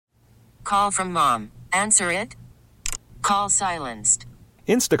Call from mom. Answer it. Call silenced.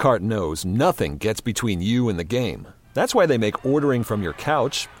 Instacart knows nothing gets between you and the game. That's why they make ordering from your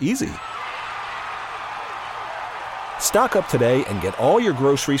couch easy. Stock up today and get all your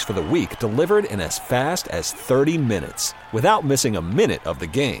groceries for the week delivered in as fast as 30 minutes without missing a minute of the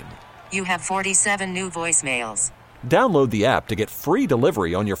game. You have 47 new voicemails. Download the app to get free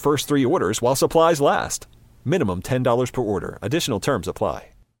delivery on your first 3 orders while supplies last. Minimum $10 per order. Additional terms apply.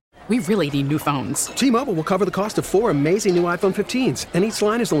 We really need new phones. T-Mobile will cover the cost of 4 amazing new iPhone 15s, and each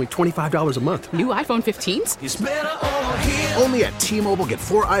line is only $25 a month. New iPhone 15s? It's better over here. Only at T-Mobile, get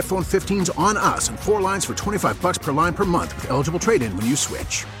 4 iPhone 15s on us and 4 lines for $25 per line per month with eligible trade-in when you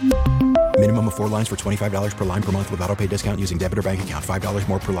switch. Minimum of 4 lines for $25 per line per month with autopay discount using debit or bank account. $5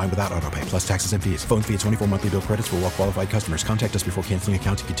 more per line without autopay, plus taxes and fees. Phone fee at 24 monthly bill credits for well-qualified customers. Contact us before canceling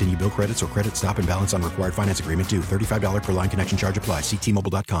account to continue bill credits or credit stop and balance on required finance agreement due. $35 per line connection charge applies. See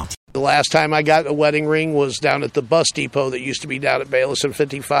T-Mobile.com. The last time I got a wedding ring was down at the bus depot that used to be down at Bayless and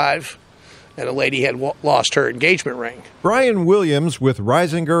 55, and a lady had lost her engagement ring. Brian Williams with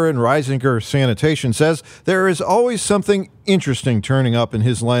Reisinger and Reisinger Sanitation says there is always something interesting turning up in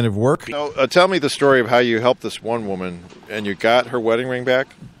his line of work. Tell me the story of how you helped this one woman and you got her wedding ring back.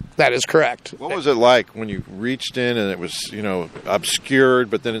 That is correct. What was it like when you reached in and it was, obscured,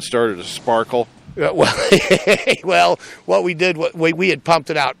 but then it started to sparkle? Well, what we did, we had pumped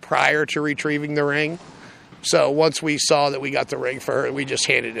it out prior to retrieving the ring. So once we saw that we got the ring for her, we just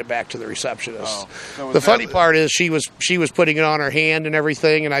handed it back to the receptionist. Oh. So the funny part is she was putting it on her hand and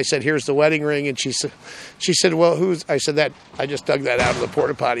everything, and I said, "Here's the wedding ring," and she said, "Well, who's?" I said, "That I just dug that out of the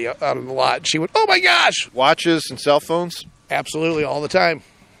porta potty out of the lot." She went, "Oh my gosh!" Watches and cell phones? Absolutely, all the time.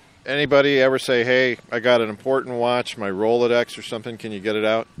 Anybody ever say, "Hey, I got an important watch, my Rolodex or something, can you get it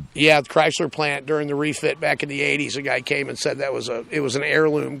out?" Yeah, the Chrysler plant during the refit back in the 80s, a guy came and said it was an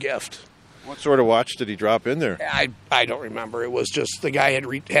heirloom gift. What sort of watch did he drop in there? I don't remember. It was just the guy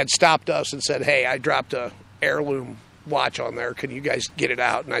had stopped us and said, "Hey, I dropped a heirloom watch on there. Can you guys get it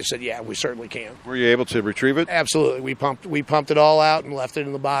out?" And I said, "Yeah, we certainly can." Were you able to retrieve it? Absolutely. We pumped it all out and left it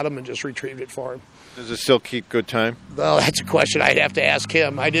in the bottom and just retrieved it for him. Does it still keep good time? Well, that's a question I'd have to ask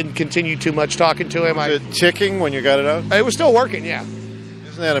him. I didn't continue too much talking to him. Was it ticking when you got it out? It was still working, yeah.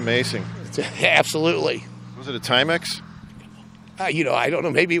 Isn't that amazing? Absolutely. Was it a Timex? I don't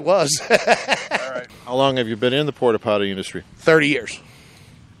know. Maybe it was. All right. How long have you been in the porta potty industry? 30 years.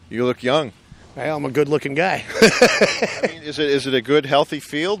 You look young. Well, I'm a good-looking guy. Is it a good, healthy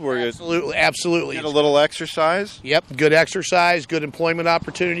field where absolutely you get a little exercise? Yep, good exercise, good employment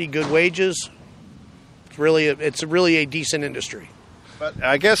opportunity, good wages. It's really a decent industry. But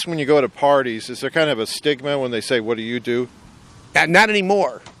I guess when you go to parties, is there kind of a stigma when they say, "What do you do?" Not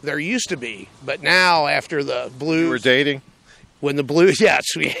anymore. There used to be, but now after the Blues, you were dating. When the Blues,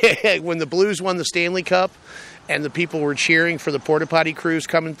 when the Blues won the Stanley Cup, and the people were cheering for the porta potty crews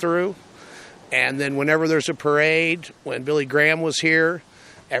coming through. And then whenever there's a parade, when Billy Graham was here,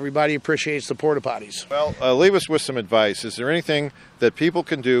 everybody appreciates the porta potties. Well, leave us with some advice. Is there anything that people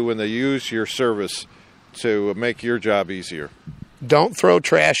can do when they use your service to make your job easier? Don't throw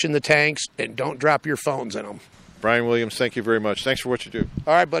trash in the tanks, and don't drop your phones in them. Brian Williams, thank you very much. Thanks for what you do.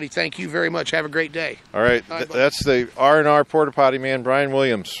 All right, buddy. Thank you very much. Have a great day. All right. That's the R&R porta potty man, Brian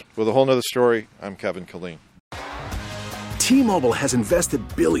Williams. With a whole nother story, I'm Kevin Killeen. T-Mobile has invested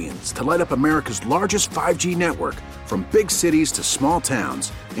billions to light up America's largest 5G network, from big cities to small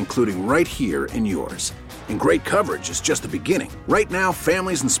towns, including right here in yours. And great coverage is just the beginning. Right now,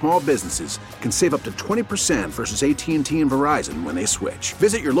 families and small businesses can save up to 20% versus AT&T and Verizon when they switch.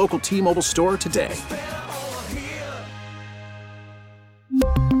 Visit your local T-Mobile store today.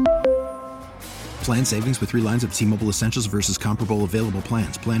 Plan savings with 3 lines of T-Mobile Essentials versus comparable available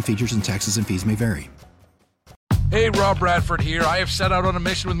plans. Plan features and taxes and fees may vary. Hey, Rob Bradford here. I have set out on a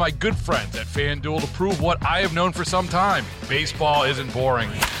mission with my good friends at FanDuel to prove what I have known for some time. Baseball isn't boring.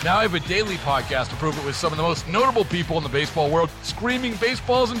 Now I have a daily podcast to prove it with some of the most notable people in the baseball world, screaming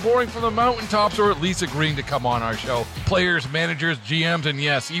baseball isn't boring from the mountaintops, or at least agreeing to come on our show. Players, managers, GMs, and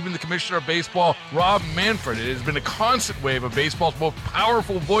yes, even the commissioner of baseball, Rob Manfred. It has been a constant wave of baseball's most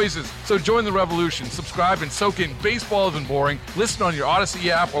powerful voices. So join the revolution. Subscribe and soak in Baseball Isn't Boring. Listen on your Odyssey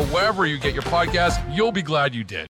app or wherever you get your podcasts. You'll be glad you did.